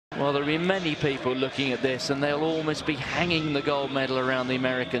Well, there'll be many people looking at this, and they'll almost be hanging the gold medal around the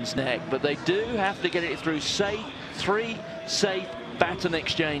Americans' neck. But they do have to get it through three safe baton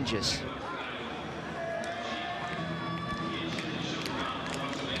exchanges.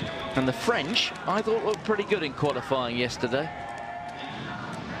 And the French, I thought, looked pretty good in qualifying yesterday.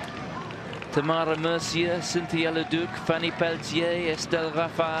 Tamara Mercier, Cynthia Leduc, Fanny Pelletier, Estelle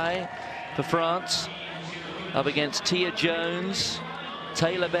Raffaille for France. Up against Tia Jones,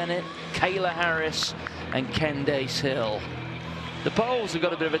 Taylor Bennett, Kayla Harris and Candace Hill. The Poles have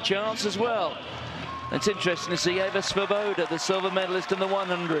got a bit of a chance as well. It's interesting to see Eva Svoboda, the silver medalist in the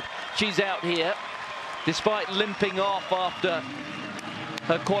 100. She's out here, despite limping off after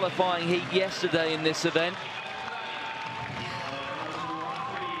her qualifying heat yesterday in this event.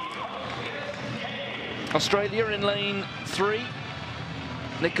 Australia in lane 3.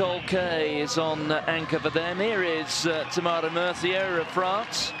 Nicole Kay is on anchor for them. Here is Tamara Mercier of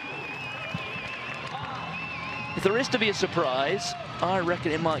France. If there is to be a surprise, I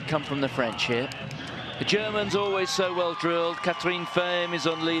reckon it might come from the French here. The Germans always so well drilled. Catherine Fame is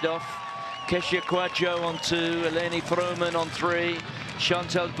on lead-off. Kesha Kwadjo on 2. Eleni Froman on 3.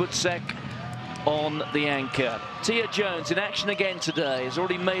 Chantal Butzek on the anchor. Tia Jones in action again today. Has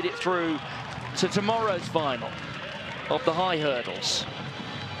already made it through to tomorrow's final of the high hurdles.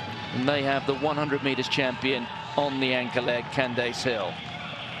 And they have the 100 meters champion on the anchor leg, Candace Hill.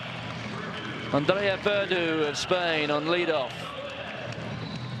 Andrea Verdu of Spain on lead-off.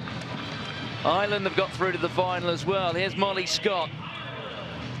 Ireland have got through to the final as well. Here's Molly Scott.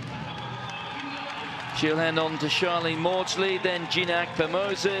 She'll hand on to Charlene Maudsley, then Gina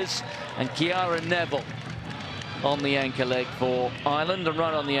Akpa-Moses and Chiara Neville on the anchor leg for Ireland. And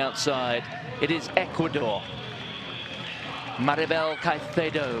right on the outside, it is Ecuador. Maribel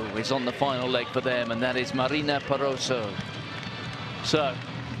Caicedo is on the final leg for them, and that is Marina Peroso. So,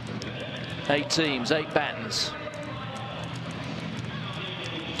 8 teams, 8 batons.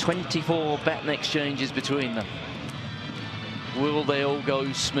 24 baton exchanges between them. Will they all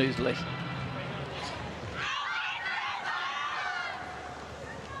go smoothly?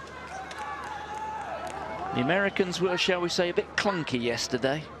 The Americans were, shall we say, a bit clunky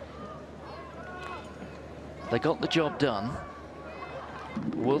yesterday. They got the job done.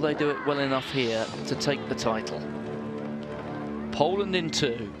 Will they do it well enough here to take the title? Poland in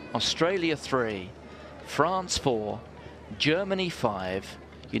 2, Australia 3, France 4, Germany 5,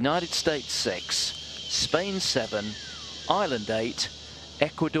 United States 6, Spain 7, Ireland 8,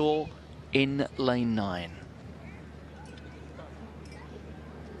 Ecuador in lane 9.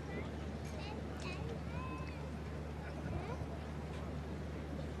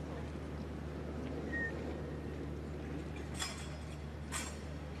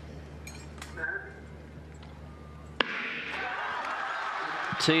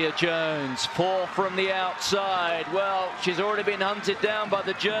 Tia Jones, 4 from the outside. Well, she's already been hunted down by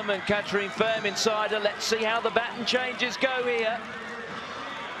the German Catherine Fame inside her. Let's see how the baton changes go here.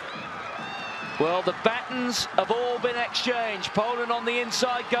 Well, the batons have all been exchanged. Poland on the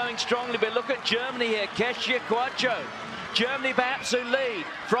inside going strongly, but look at Germany here. Kesha Kwadjo. Germany perhaps who lead.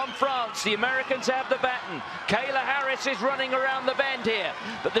 From France, the Americans have the baton. Kayla Harris is running around the bend here,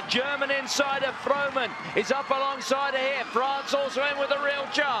 but the German insider Froman is up alongside her here. France also in with a real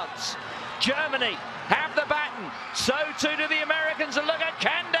chance. Germany have the baton, so too do the Americans, and look at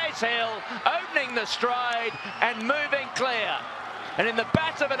Candace Hill opening the stride and moving clear. And in the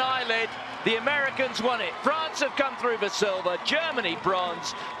bat of an eyelid, the Americans won it. France have come through for silver, Germany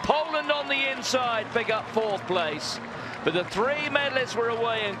bronze, Poland on the inside pick up 4th place. But the 3 medalists were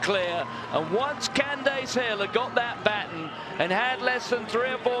away and clear, and once Candace Hill had got that baton and had less than 3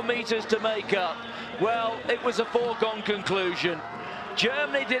 or 4 meters to make up, well, it was a foregone conclusion.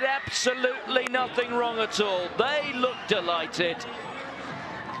 Germany did absolutely nothing wrong at all. They looked delighted.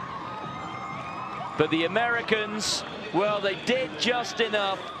 But the Americans, well, they did just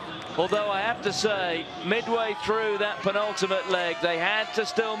enough. Although I have to say, midway through that penultimate leg, they had to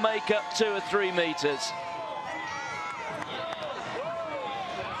still make up 2 or 3 meters.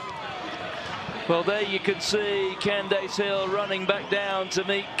 Well, there you can see Candace Hill running back down to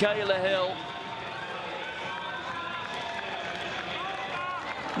meet Kayla Hill.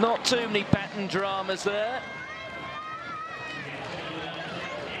 Not too many baton dramas there.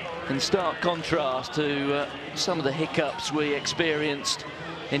 In stark contrast to some of the hiccups we experienced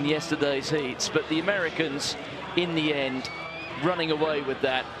in yesterday's heats. But the Americans, in the end, running away with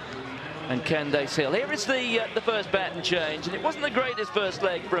that and Candace Hill. Here is the first baton change, and it wasn't the greatest first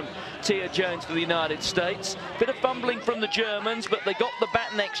leg from Tia Jones for the United States. Bit of fumbling from the Germans, but they got the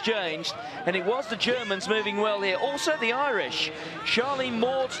baton exchanged, and it was the Germans moving well here. Also the Irish, Charlene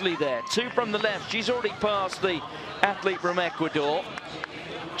Maudsley there, 2 from the left. She's already passed the athlete from Ecuador.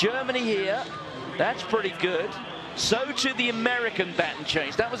 Germany here, that's pretty good. So to the American baton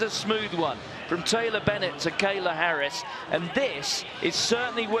change. That was a smooth one from Taylor Bennett to Kayla Harris. And this is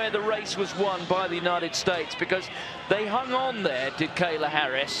certainly where the race was won by the United States, because they hung on there, did Kayla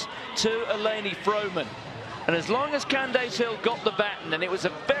Harris, to Eleni Froman. And as long as Candace Hill got the baton, and it was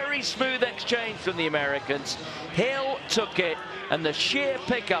a very smooth exchange from the Americans, Hill took it, and the sheer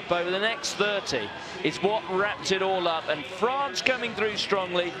pickup over the next 30 is what wrapped it all up. And France coming through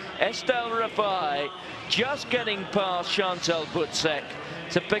strongly. Estelle Rafai just getting past Chantal Butzek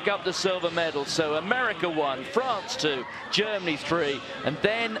to pick up the silver medal. So America 1, France 2, Germany 3, and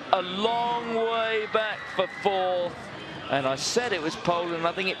then a long way back for 4th. And I said it was Poland.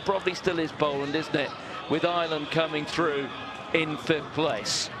 I think it probably still is Poland, isn't it? With Ireland coming through in 5th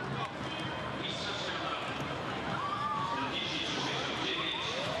place.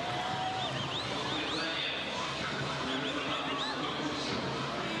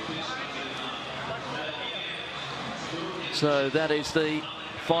 So that is the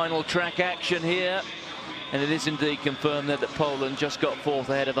final track action here, and it is indeed confirmed that Poland just got 4th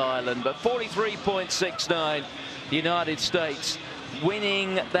ahead of Ireland, but 43.69, the United States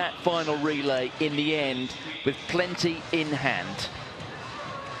winning that final relay in the end with plenty in hand.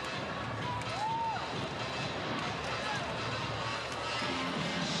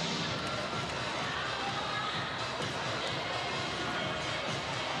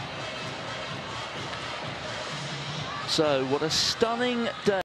 So what a stunning day.